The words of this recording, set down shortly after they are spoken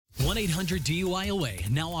1-800-DUIOA,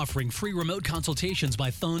 now offering free remote consultations by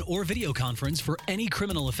phone or video conference for any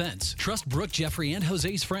criminal offense. Trust Brooke, Jeffrey, and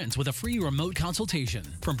Jose's friends with a free remote consultation.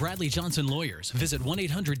 From Bradley Johnson Lawyers, visit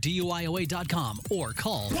 1-800-DUIOA.com or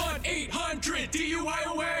call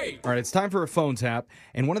 1-800-DUIOA. All right, it's time for a phone tap.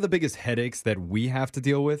 And one of the biggest headaches that we have to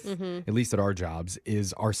deal with, at least at our jobs,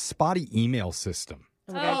 is our spotty email system.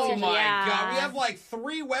 Oh my God. We have like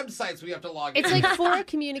 3 websites we have to log in. It's like for a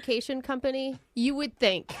communication company, you would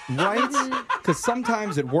think. Right? Because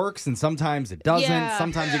sometimes it works and sometimes it doesn't. Yeah.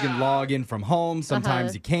 Sometimes you can log in from home.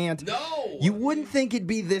 Sometimes you can't. No. You wouldn't think it'd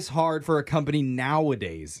be this hard for a company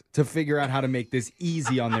nowadays to figure out how to make this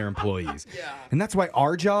easy on their employees. Yeah. And that's why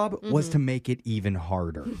our job was to make it even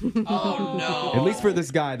harder. Oh, no. At least for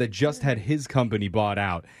this guy that just had his company bought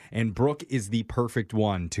out. And Brooke is the perfect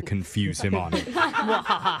one to confuse him on it.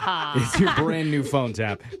 It's your brand new phone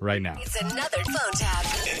tap right now. It's another phone tap.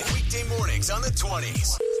 Weekday mornings on the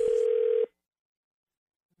 20s.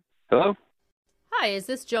 Hello? Hi, is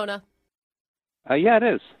this Jonah? Yeah, it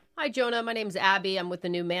is. Hi, Jonah. My name's Abby. I'm with the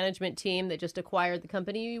new management team that just acquired the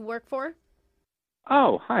company you work for.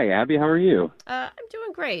 Oh, hi, Abby. How are you? I'm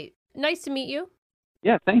doing great. Nice to meet you.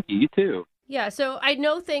 Yeah, thank you. You too. Yeah, so I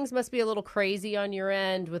know things must be a little crazy on your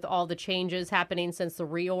end with all the changes happening since the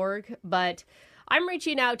reorg, but I'm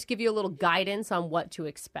reaching out to give you a little guidance on what to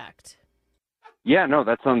expect. Yeah, no,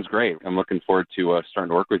 that sounds great. I'm looking forward to starting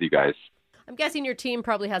to work with you guys. I'm guessing your team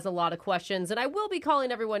probably has a lot of questions, and I will be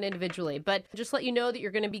calling everyone individually, but just let you know that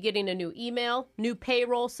you're going to be getting a new email, new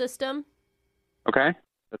payroll system. Okay,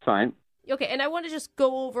 that's fine. Okay, and I want to just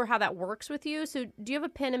go over how that works with you. So do you have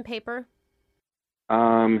a pen and paper?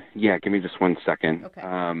 Yeah, give me just 1 second. Okay.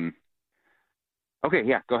 Okay,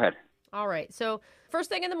 yeah, go ahead. All right. So first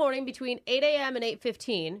thing in the morning between 8 a.m. and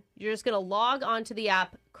 8:15, you're just going to log onto the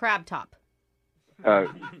app CrabTop.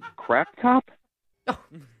 Crap top? Oh,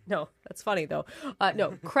 no, that's funny, though.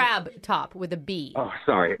 No, CrabTop with a B. Oh,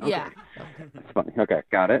 sorry. Okay. Yeah. That's funny. Okay,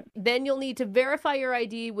 got it. Then you'll need to verify your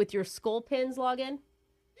ID with your Skullpins login.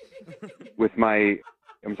 With my,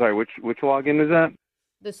 I'm sorry, which login is that?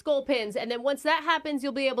 The Skullpins. And then once that happens,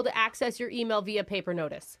 you'll be able to access your email via paper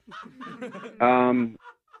notice. Am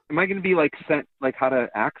I going to be sent how to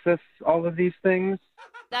access all of these things?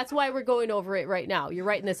 That's why we're going over it right now. You're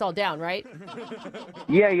writing this all down, right?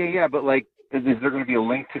 Yeah. But is there going to be a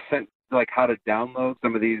link to send how to download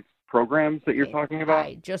some of these programs that you're talking about?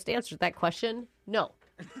 I just answered that question. No.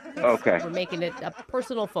 Okay. We're making it a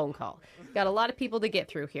personal phone call. Got a lot of people to get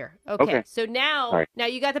through here. Okay. So now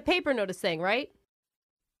you got the paper notice thing, right?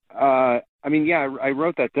 I mean, yeah, I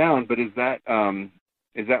wrote that down, but is that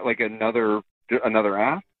like another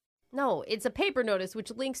app? No, it's a paper notice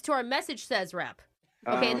which links to our message says rep.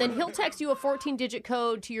 Okay, and then he'll text you a 14-digit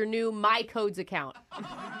code to your new My Codes account.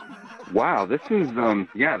 Wow, this is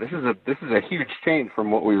a huge change from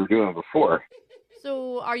what we were doing before.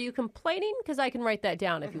 So, are you complaining? Because I can write that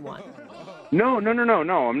down if you want. No.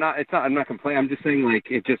 I'm not. I'm not complaining. I'm just saying,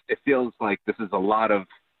 it feels like this is a lot of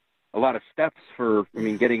steps for. I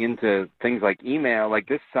mean, getting into things like email.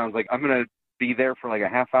 This sounds like I'm gonna be there for a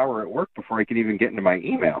half hour at work before I can even get into my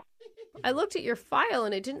email. I looked at your file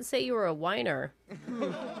and it didn't say you were a whiner.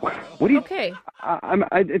 What do you? Okay.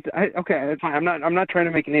 Okay. It's fine. I'm not trying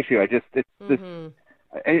to make an issue. This.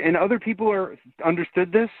 And other people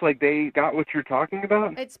understood this? They got what you're talking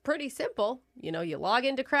about? It's pretty simple. You log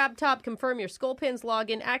into CrabTop, confirm your Skullpins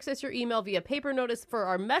login, access your email via paper notice for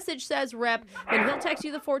our message says rep, and he'll text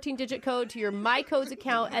you the 14-digit code to your My Codes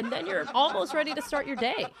account, and then you're almost ready to start your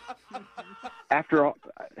day. After all,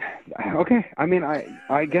 okay. I mean,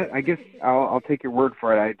 I guess I'll take your word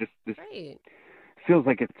for it. This Right. feels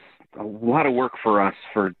like it's a lot of work for us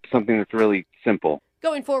for something that's really simple.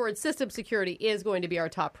 Going forward, system security is going to be our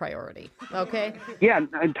top priority, okay? Yeah,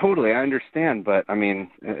 totally. I understand, but, I mean,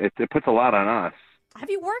 it puts a lot on us. Have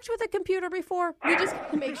you worked with a computer before? We just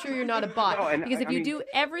got to make sure you're not a bot. No, because if you do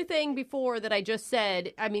everything before that I just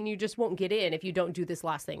said, I mean, you just won't get in if you don't do this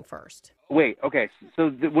last thing first. Wait, okay. So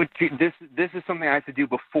this is something I have to do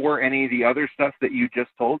before any of the other stuff that you just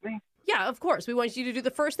told me? Yeah, of course. We want you to do the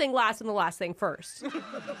first thing last and the last thing first.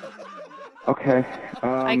 Okay.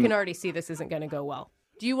 I can already see this isn't going to go well.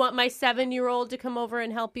 Do you want my 7-year-old to come over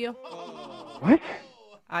and help you? What?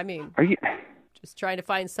 I mean, are you just trying to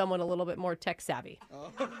find someone a little bit more tech savvy?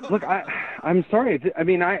 Look, I'm sorry. I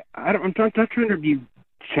mean, I'm not trying to be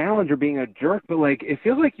challenged or being a jerk, but it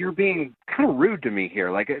feels like you're being kind of rude to me here.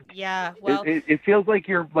 Yeah, well, it feels like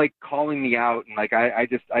you're calling me out, and I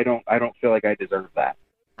don't feel like I deserve that.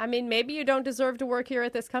 I mean, maybe you don't deserve to work here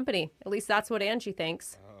at this company. At least that's what Angie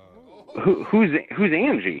thinks. Who's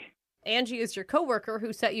Angie? Angie is your coworker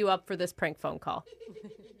who set you up for this prank phone call.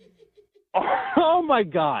 Oh my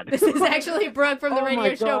God. This is actually Brooke from the Oh, radio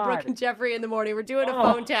my show, God. Brooke and Jeffrey in the morning. We're doing a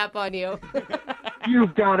phone tap on you.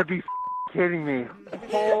 You've got to be kidding me.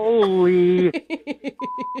 Holy.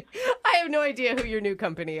 I have no idea who your new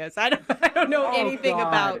company is. I don't know anything God.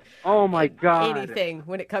 about Oh my God. anything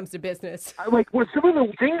when it comes to business. Like, well, some of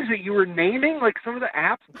the things that you were naming, like some of the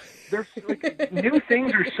apps, they're like new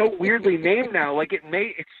things are so weirdly named now. Like it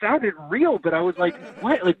sounded real, but I was like,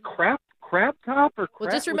 what? Like crab top or crap? Well,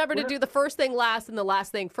 just remember to do the first thing last and the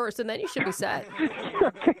last thing first, and then you should be set.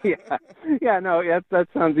 That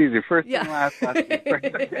sounds easy. First Yeah. and last thing first.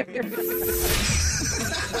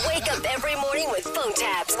 Wake up every morning with phone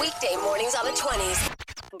taps. Weekday mornings on the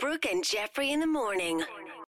 20s. Brooke and Jeffrey in the morning.